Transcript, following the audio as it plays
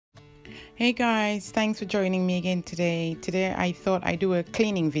Hey guys, thanks for joining me again today. Today I thought I'd do a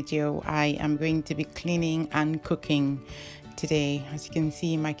cleaning video. I am going to be cleaning and cooking today. As you can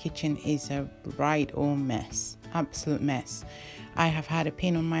see, my kitchen is a right old mess, absolute mess. I have had a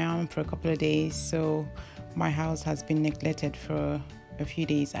pain on my arm for a couple of days, so my house has been neglected for a few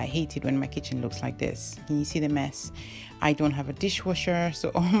days. I hate it when my kitchen looks like this. Can you see the mess? I don't have a dishwasher, so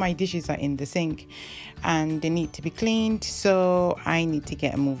all my dishes are in the sink and they need to be cleaned, so I need to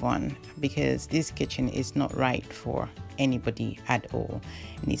get a move on because this kitchen is not right for anybody at all.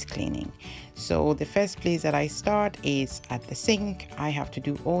 It needs cleaning. So the first place that I start is at the sink. I have to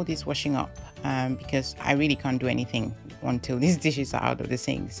do all this washing up because I really can't do anything until these dishes are out of the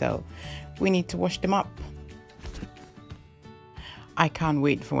sink, so we need to wash them up. I can't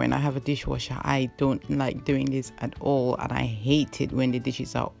wait for when I have a dishwasher. I don't like doing this at all, and I hate it when the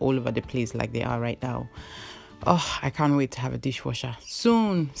dishes are all over the place like they are right now. Oh, I can't wait to have a dishwasher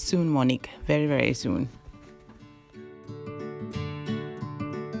soon, Monique, very, very soon.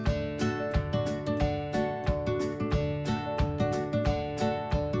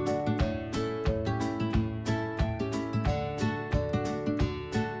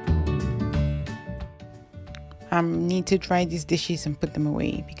 I need to dry these dishes and put them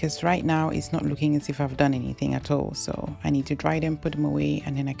away because right now it's not looking as if I've done anything at all. So I need to dry them, put them away,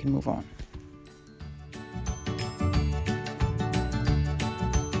 and then I can move on.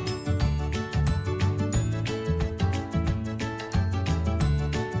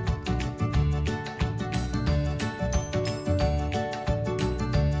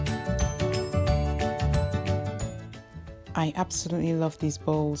 I absolutely love these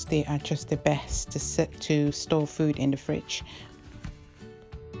bowls. They are just the best to store food in the fridge.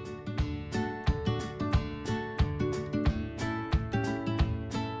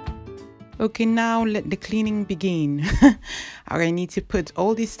 Okay, now let the cleaning begin. I need to put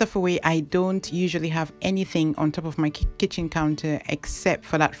all this stuff away. I don't usually have anything on top of my kitchen counter except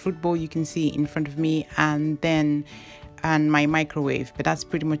for that fruit bowl you can see in front of me, and my microwave, but that's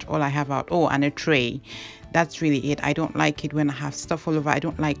pretty much all I have out. Oh, and a tray. That's really it. I don't like it when I have stuff all over. I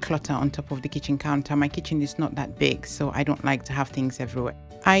don't like clutter on top of the kitchen counter. My kitchen is not that big, so I don't like to have things everywhere.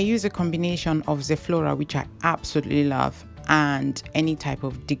 I use a combination of Zeflora, which I absolutely love, and any type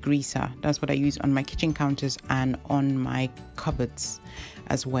of degreaser. That's what I use on my kitchen counters and on my cupboards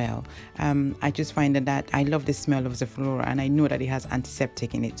as well. I just find that I love the smell of Zeflora, and I know that it has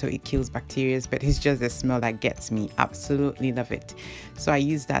antiseptic in it, so it kills bacteria, but it's just the smell that gets me. Absolutely love it. So I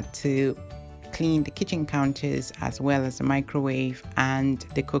use that to clean the kitchen counters as well as the microwave and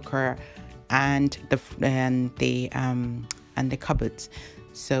the cooker and the cupboards.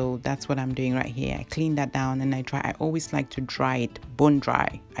 So that's what I'm doing right here. I clean that down and I dry. I always like to dry it bone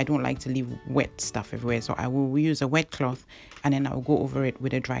dry. I don't like to leave wet stuff everywhere, so I will use a wet cloth and then I'll go over it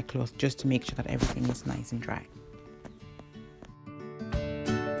with a dry cloth just to make sure that everything is nice and dry.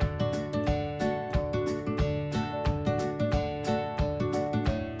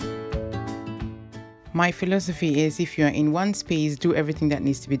 My philosophy is, if you're in one space, do everything that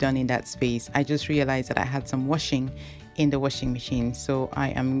needs to be done in that space. I just realized that I had some washing in the washing machine, so I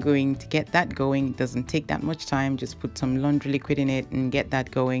am going to get that going. It doesn't take that much time. Just put some laundry liquid in it and get that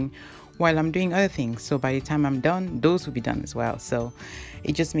going while I'm doing other things. So by the time I'm done, those will be done as well. So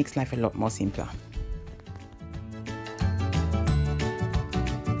it just makes life a lot more simpler.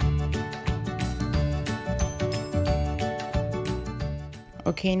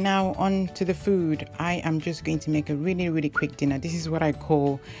 Okay, now on to the food. I am just going to make a really quick dinner. This is what I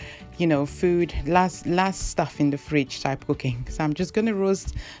call, food last stuff in the fridge type cooking. So I'm just going to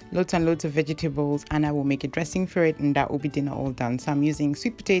roast loads and loads of vegetables, and I will make a dressing for it, and that will be dinner all done. So I'm using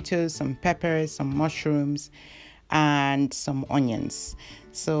sweet potatoes, some peppers, some mushrooms, and some onions.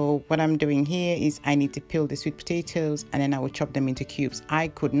 So what I'm doing here is I need to peel the sweet potatoes, and then I will chop them into cubes. I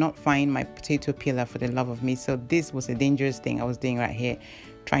could not find my potato peeler for the love of me, so this was a dangerous thing I was doing right here,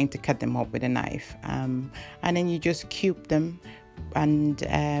 trying to cut them up with a knife. And then you just cube them and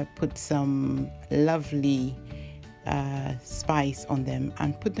put some lovely spice on them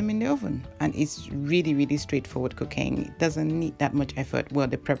and put them in the oven, and it's really straightforward cooking. It doesn't need that much effort. Well,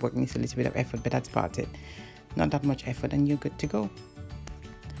 the prep work needs a little bit of effort, but that's about it. Not that much effort, and you're good to go.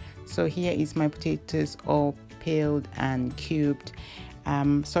 So here is my potatoes all peeled and cubed.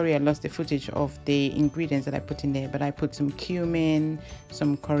 Sorry, I lost the footage of the ingredients that I put in there, but I put some cumin,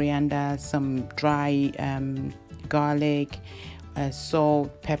 some coriander, some dry garlic,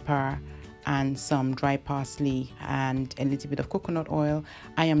 salt, pepper, and some dry parsley, and a little bit of coconut oil.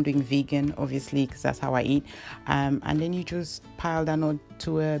 I am doing vegan, obviously, because that's how I eat. And then you just pile that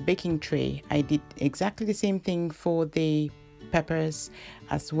onto a baking tray. I did exactly the same thing for the peppers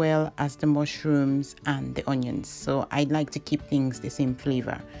as well as the mushrooms and the onions. So I like to keep things the same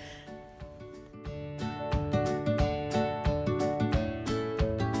flavor.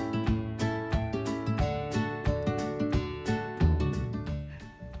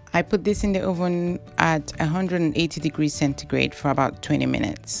 I put this in the oven at 180 degrees centigrade for about 20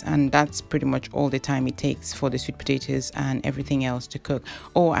 minutes, and that's pretty much all the time it takes for the sweet potatoes and everything else to cook.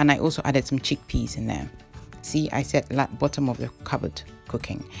 Oh, and I also added some chickpeas in there. See, I said bottom of the cupboard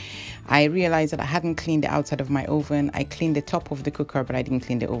cooking. I realized that I hadn't cleaned the outside of my oven. I cleaned the top of the cooker, but I didn't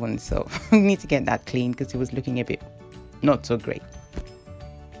clean the oven, so I need to get that cleaned because it was looking a bit not so great.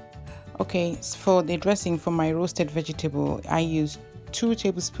 Okay, so for the dressing for my roasted vegetable, I used 2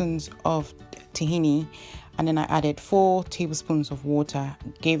 tablespoons of tahini, and then I added 4 tablespoons of water,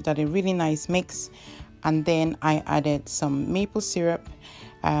 gave that a really nice mix, and then I added some maple syrup,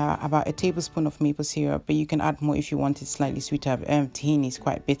 about a tablespoon of maple syrup, but you can add more if you want it slightly sweeter. Tahini is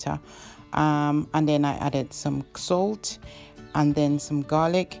quite bitter, and then I added some salt and then some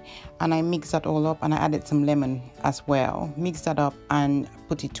garlic, and I mixed that all up, and I added some lemon as well. Mix that up and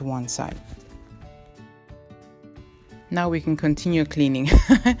put it to one side. Now we can continue cleaning.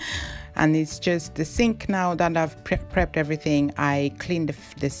 And it's just the sink now that I've prepped everything. I cleaned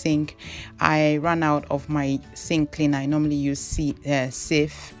the sink. I ran out of my sink cleaner. I normally use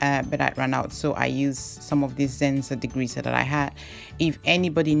Cif, but I ran out, so I use some of these Zenza degreaser that I had. If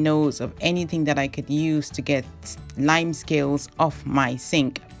anybody knows of anything that I could use to get lime scales off my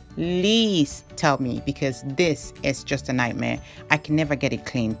sink, please tell me, because this is just a nightmare. I can never get it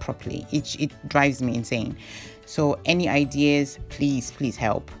cleaned properly. It drives me insane. So any ideas, please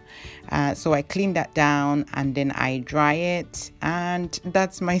help. So I clean that down and then I dry it, and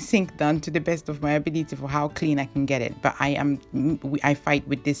that's my sink done to the best of my ability for how clean I can get it. But I fight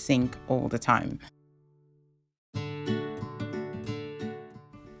with this sink all the time.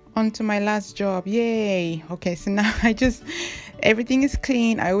 On to my last job. Yay. Okay, so now everything is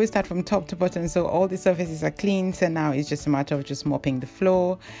clean. I always start from top to bottom, so all the surfaces are clean. So now it's just a matter of just mopping the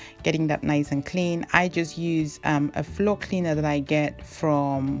floor, getting that nice and clean. I just use a floor cleaner that I get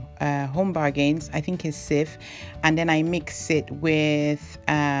from Home Bargains. I think it's Cif, and then I mix it with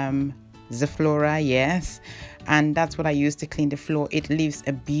Zoflora, yes, and that's what I use to clean the floor. It leaves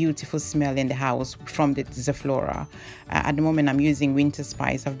a beautiful smell in the house from the Zoflora. At the moment I'm using Winter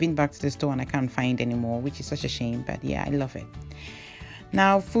Spice. I've been back to the store and I can't find anymore, which is such a shame, but yeah, I love it.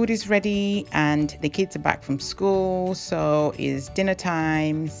 Now food is ready and the kids are back from school, so it's dinner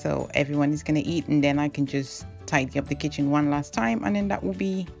time, so everyone is gonna eat, and then I can just tidy up the kitchen one last time, and then that will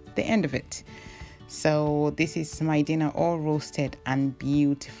be the end of it. So this is my dinner, all roasted and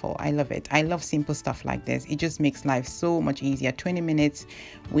beautiful. I love it. I love simple stuff like this. It just makes life so much easier. 20 minutes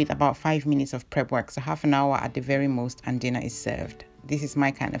with about 5 minutes of prep work, so half an hour at the very most, and dinner is served. This is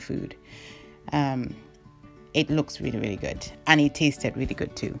my kind of food. It looks really good, and it tasted really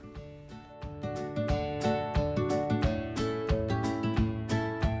good too.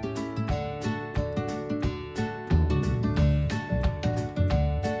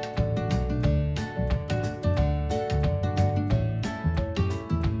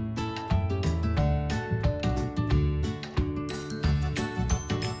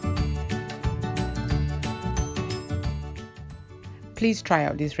 Please try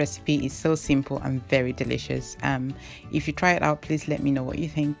out this recipe. It's so simple and very delicious. If you try it out, please let me know what you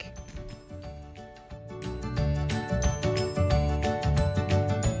think.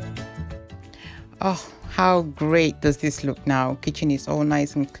 Oh, how great does this look now? Kitchen is all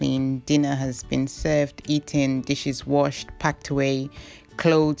nice and clean. Dinner has been served, eaten, dishes washed, packed away,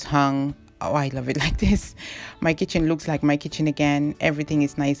 clothes hung. Oh, I love it like this. My kitchen looks like my kitchen again. Everything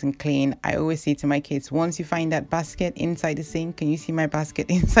is nice and clean. I always say to my kids, once you find that basket inside the sink, can you see my basket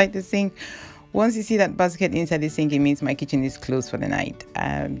inside the sink? Once you see that basket inside the sink, it means my kitchen is closed for the night.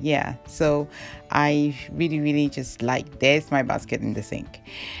 Yeah, so I really just like, there's my basket in the sink.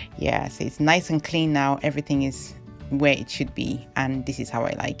 Yeah, so it's nice and clean now. Everything is where it should be, and this is how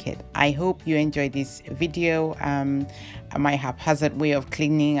I like it. I hope you enjoyed this video. My haphazard way of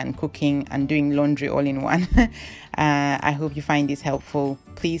cleaning and cooking and doing laundry all in one. I hope you find this helpful.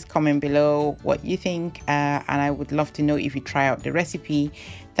 Please comment below what you think, and I would love to know if you try out the recipe.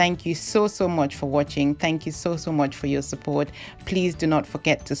 Thank you so much for watching. Thank you so much for your support. Please do not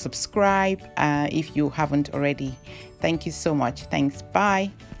forget to subscribe if you haven't already. Thank you so much. Thanks.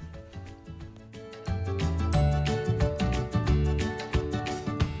 Bye.